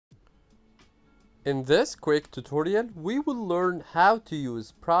In this quick tutorial, we will learn how to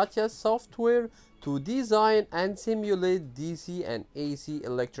use Proteus software to design and simulate DC and AC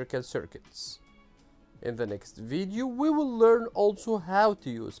electrical circuits. In the next video, we will learn also how to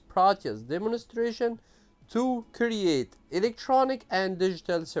use Proteus demonstration to create electronic and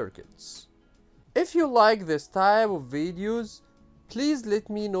digital circuits. If you like this type of videos, please let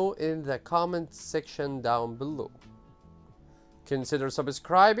me know in the comments section down below. Consider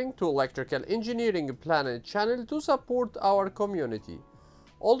subscribing to Electrical Engineering Planet channel to support our community.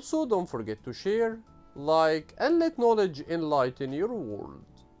 Also, don't forget to share, like, and let knowledge enlighten your world.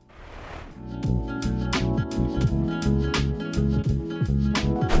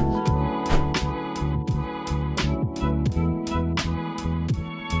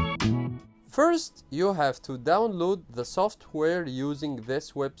 First, you have to download the software using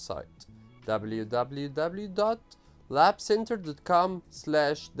this website,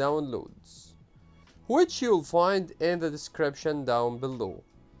 www.labcenter.com/downloads, which you'll find in the description down below.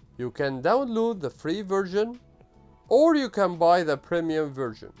 You can download the free version or you can buy the premium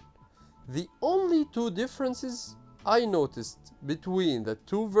version. The only two differences I noticed between the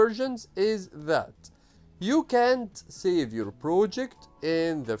two versions is that you can't save your project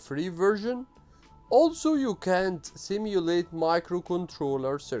in the free version. Also, you can't simulate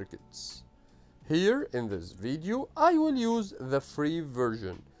microcontroller circuits. Here in this video, I will use the free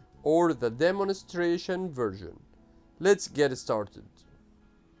version or the demonstration version. Let's get started.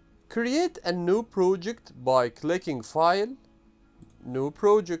 Create a new project by clicking File, New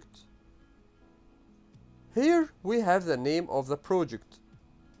Project. Here we have the name of the project.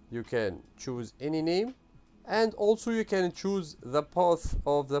 You can choose any name, and also you can choose the path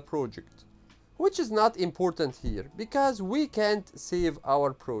of the project, which is not important here because we can't save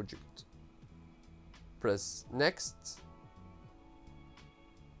our project. Press Next.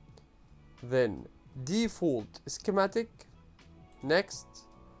 Then Default Schematic. Next.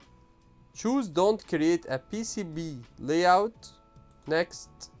 Choose Don't create a PCB layout.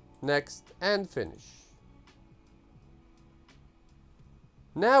 Next, next, and finish.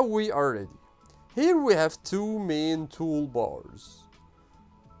 Now we are ready. Here we have two main toolbars.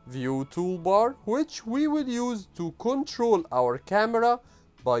 View toolbar, which we will use to control our camera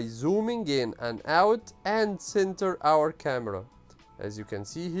by zooming in and out and center our camera. As you can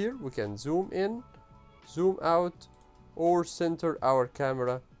see here, we can zoom in, zoom out, or center our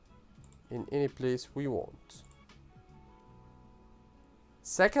camera in any place we want.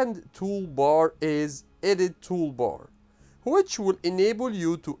 Second toolbar is Edit toolbar, which will enable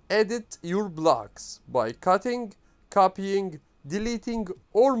you to edit your blocks by cutting, copying, deleting,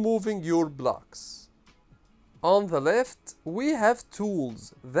 or moving your blocks. On the left, we have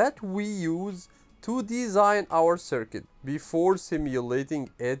tools that we use to design our circuit before simulating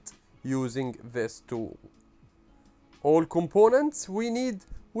it using this tool. All components we need,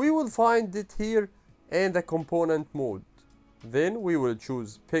 we will find it here in the component mode. Then we will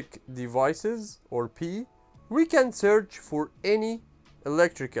choose Pick Devices or P. We can search for any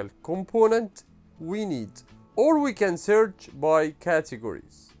electrical component we need, or we can search by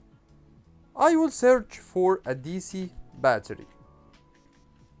categories. I will search for a DC battery.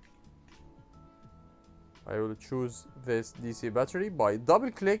 I will choose this DC battery by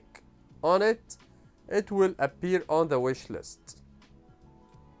double click on it. It will appear on the wish list.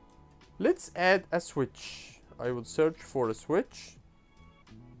 Let's add a switch. I will search for a switch,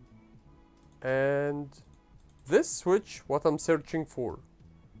 and this switch, what I'm searching for.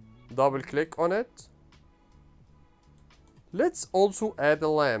 Double click on it. Let's also add a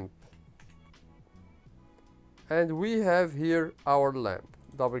lamp. And we have here our lamp.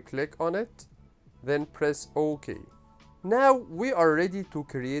 Double click on it, then press OK. Now we are ready to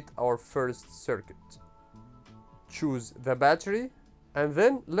create our first circuit. Choose the battery and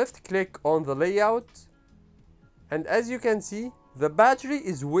then left click on the layout. And as you can see, the battery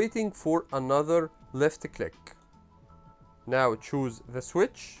is waiting for another left click. Now choose the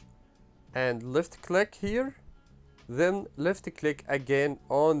switch and left click here, then left click again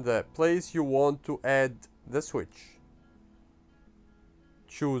on the place you want to add the switch.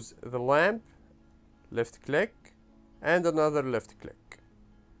 Choose the lamp, left click, and another left click.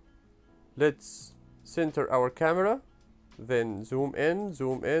 Let's center our camera, then zoom in,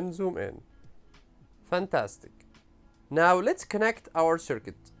 zoom in, zoom in. Fantastic. Now let's connect our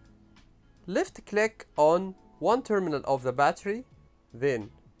circuit. Left click on one terminal of the battery,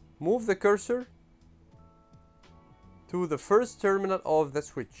 then move the cursor to the first terminal of the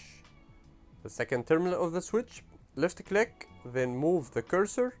switch. The second terminal of the switch, left click, then move the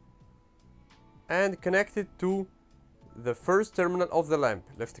cursor and connect it to the first terminal of the lamp,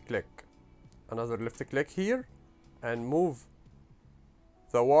 left click. another left click here and move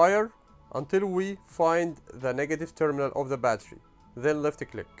the wire until we find the negative terminal of the battery. Then left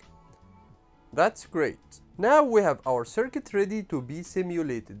click. That's great. Now we have our circuit ready to be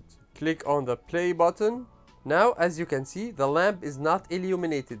simulated. Click on the play button. Now as you can see, the lamp is not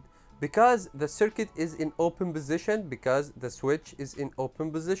illuminated because the circuit is in open position, because the switch is in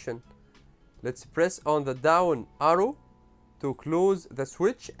open position. Let's press on the down arrow to close the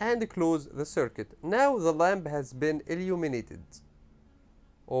switch and close the circuit. Now the lamp has been illuminated.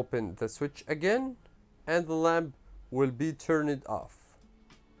 Open the switch again and the lamp will be turned off.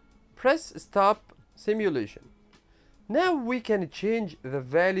 Press stop simulation. Now we can change the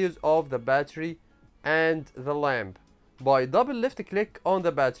values of the battery and the lamp by double left click on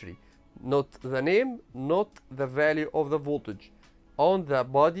the battery. Not the name, not the value of the voltage. On the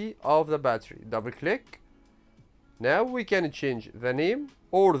body of the battery. Double click. Now we can change the name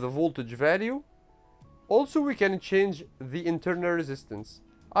or the voltage value. Also we can change the internal resistance.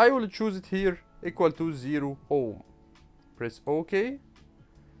 I will choose it here equal to 0 ohm. Press OK.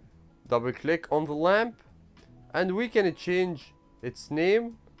 Double click on the lamp and we can change its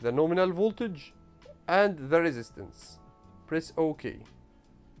name, the nominal voltage and the resistance. Press OK.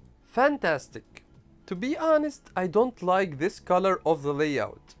 Fantastic. To be honest, I don't like this color of the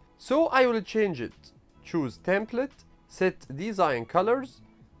layout, so I will change it. Choose template, set design colors.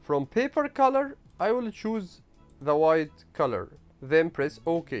 From paper color, I will choose the white color, then press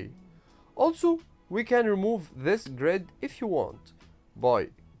OK. Also, we can remove this grid if you want by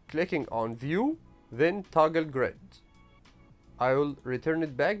clicking on view, then toggle grid. I will return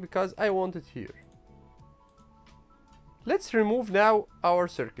it back because I want it here. Let's remove now our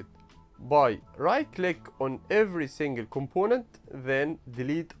circuit by right click on every single component, then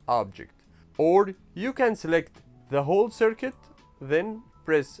delete object. Or you can select the whole circuit, then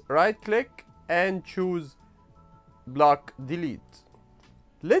press right click and choose block delete.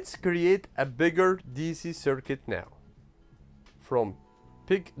 Let's create a bigger DC circuit now. From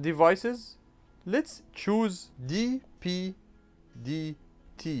pick devices, let's choose DP-DT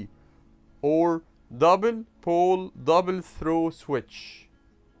or double pole double throw switch.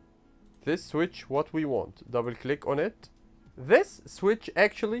 This switch what we want. Double click on it. This switch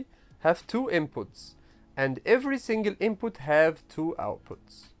actually have two inputs and every single input have two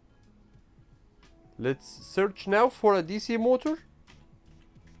outputs. Let's search now for a DC motor.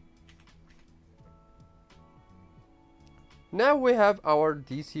 Now we have our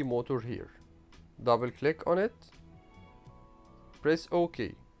DC motor here. Double click on it. Press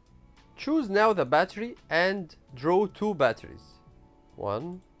OK. Choose now the battery and draw two batteries.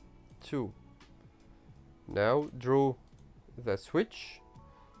 1, 2. Now draw the switch.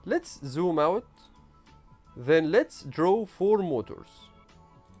 Let's zoom out. Then let's draw 4 motors.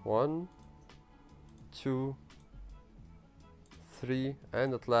 1, 2, 3,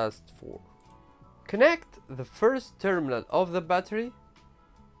 and at last 4. Connect the first terminal of the battery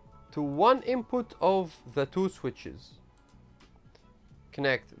to one input of the two switches.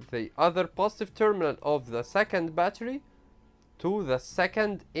 Connect the other positive terminal of the second battery to the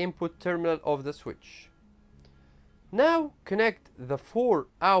second input terminal of the switch. Now connect the 4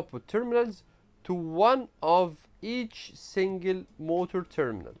 output terminals to one of each single motor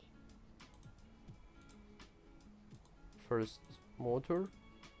terminal. First motor,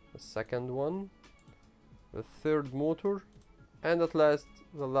 the second one, the third motor, and at last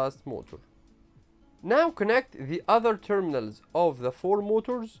the last motor. Now connect the other terminals of the 4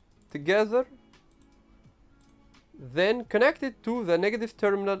 motors together, then connect it to the negative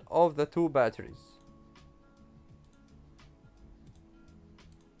terminal of the 2 batteries.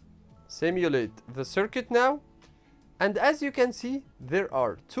 Simulate the circuit now, and as you can see, there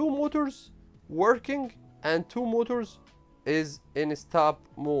are 2 motors working and 2 motors is in stop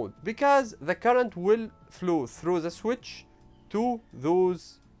mode because the current will flow through the switch to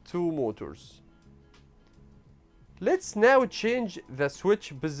those 2 motors. Let's now change the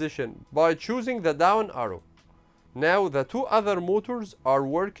switch position by choosing the down arrow. Now the 2 other motors are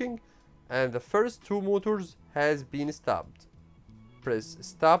working and the first 2 motors has been stopped. Press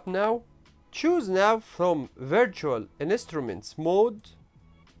stop now. Choose now from virtual instruments mode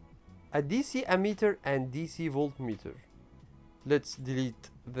a DC ammeter and DC voltmeter. Let's delete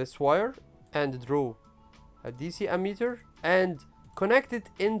this wire and draw a DC ammeter and connect it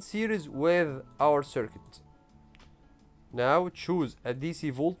in series with our circuit. Now choose a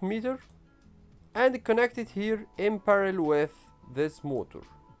DC voltmeter and connect it here in parallel with this motor.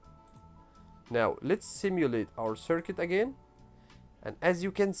 Now let's simulate our circuit again, and as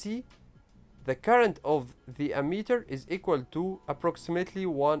you can see, the current of the ammeter is equal to approximately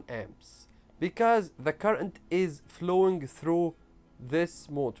 1 amps. Because the current is flowing through this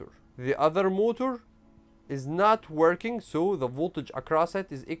motor. The other motor is not working, so the voltage across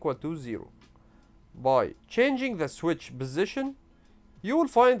it is equal to 0. By changing the switch position, you will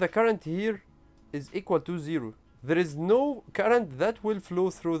find the current here is equal to 0. There is no current that will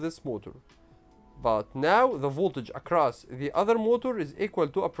flow through this motor. But now the voltage across the other motor is equal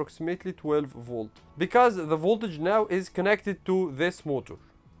to approximately 12 volt, because the voltage now is connected to this motor.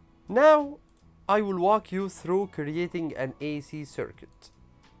 Now I will walk you through creating an AC circuit.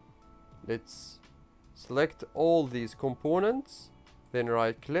 Let's select all these components, then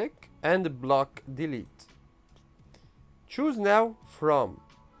right click and block delete. Choose now from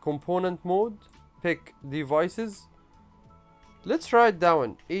component mode, pick devices. Let's write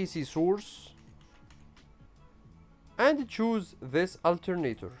down AC source and choose this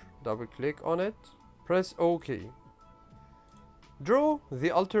alternator. Double click on it, press OK. Draw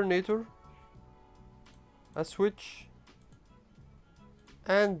the alternator, a switch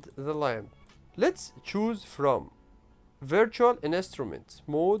and the lamp. Let's choose from virtual instruments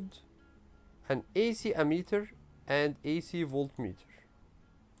mode, an AC ammeter and AC voltmeter.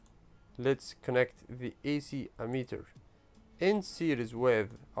 Let's connect the AC ammeter in series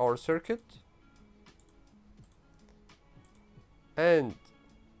with our circuit and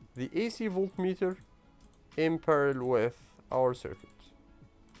the AC voltmeter in parallel with our circuit.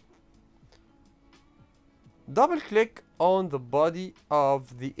 Double click on the body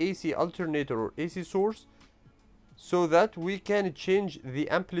of the AC alternator or AC source so that we can change the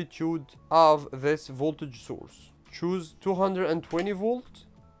amplitude of this voltage source. Choose 220 volt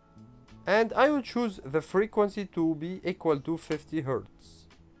and I will choose the frequency to be equal to 50 Hertz.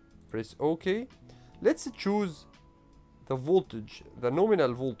 Press OK. Let's choose the voltage, the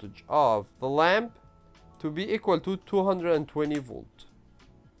nominal voltage of the lamp to be equal to 220 volt.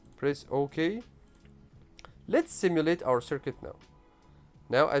 Press OK. Let's simulate our circuit now.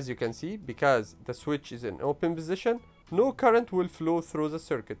 Now as you can see, because the switch is in open position, no current will flow through the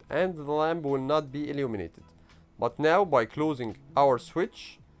circuit and the lamp will not be illuminated. But now by closing our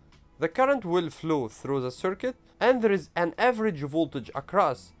switch, the current will flow through the circuit and there is an average voltage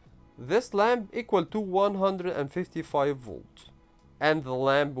across this lamp equal to 155 volt and the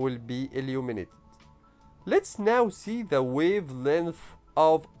lamp will be illuminated. Let's now see the wavelength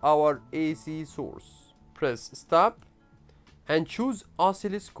of our AC source. Press stop and choose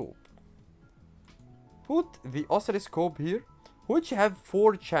oscilloscope. Put the oscilloscope here, which have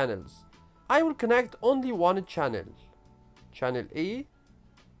 4 channels. I will connect only one channel, channel A,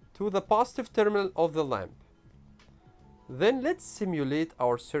 to the positive terminal of the lamp. Then let's simulate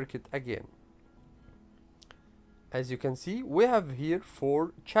our circuit again. As you can see, we have here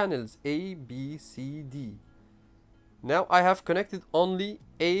 4 channels A, B, C, D. Now I have connected only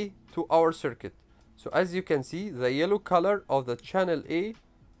A to our circuit. So as you can see, the yellow color of the channel A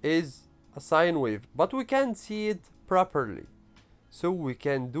is a sine wave, but we can't see it properly. So we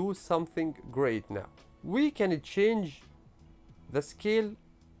can do something great now. We can change the scale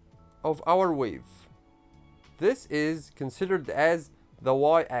of our wave. This is considered as the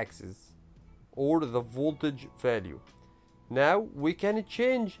y-axis or the voltage value. Now we can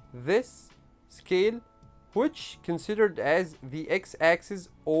change this scale, which considered as the x-axis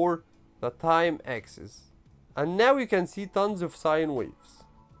or the time axis. And now you can see tons of sine waves.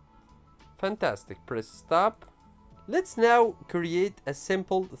 Fantastic. Press stop. Let's now create a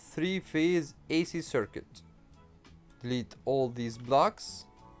simple 3-phase AC circuit. Delete all these blocks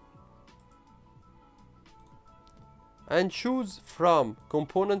and choose from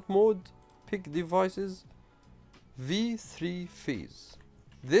component mode, pick devices, V3 phase.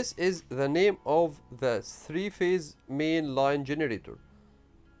 This is the name of the 3-phase main line generator.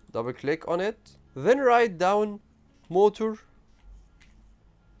 Double click on it, then write down motor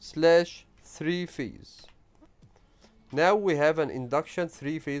 / 3-phase. Now we have an induction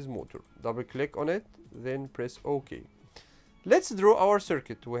 3-phase motor. Double click on it, then press OK. Let's draw our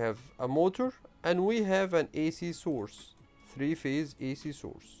circuit. We have a motor and we have an AC source, 3-phase AC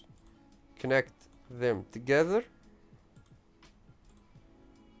source. Connect them together.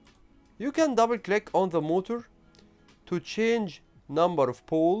 You can double click on the motor to change number of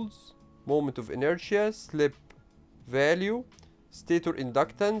poles, moment of inertia, slip value, stator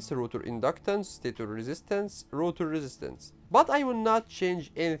inductance, stator resistance, rotor resistance. But I will not change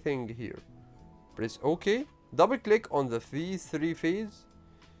anything here. Press OK. Double click on the V3 phase.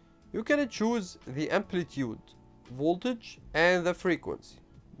 You can choose the amplitude, voltage and the frequency.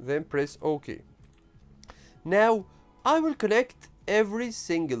 Then press OK. Now I will connect every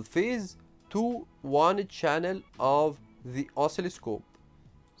single phase to one channel of the oscilloscope.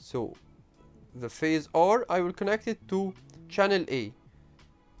 So the phase R, I will connect it to channel A,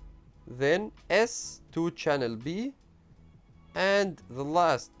 then S to channel B, and the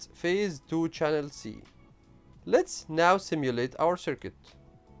last phase to channel C. Let's now simulate our circuit.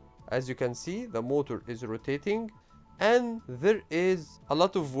 As you can see, the motor is rotating and there is a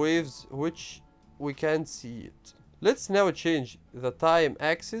lot of waves which we can't see it. Let's now change the time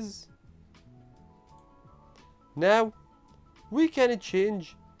axis. Now we can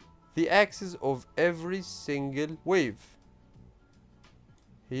change the axis of every single wave.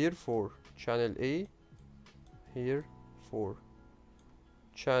 Here for channel A, here for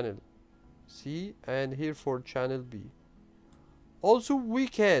channel C, and here for channel B. Also, we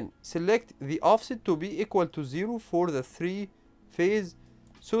can select the offset to be equal to 0 for the 3 phase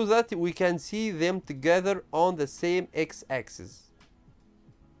so that we can see them together on the same x-axis.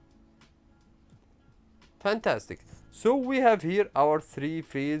 Fantastic. So we have here our 3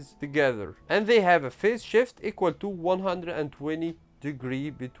 phases together and they have a phase shift equal to 120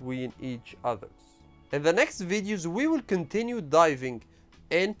 degrees between each others. In the next videos we will continue diving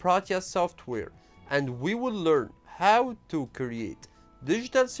in Proteus software and we will learn how to create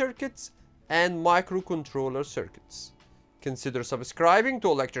digital circuits and microcontroller circuits. Consider subscribing to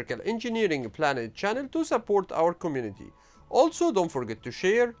Electrical Engineering Planet channel to support our community. Also, don't forget to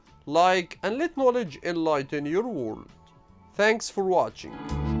share, like, and let knowledge enlighten your world. Thanks for watching.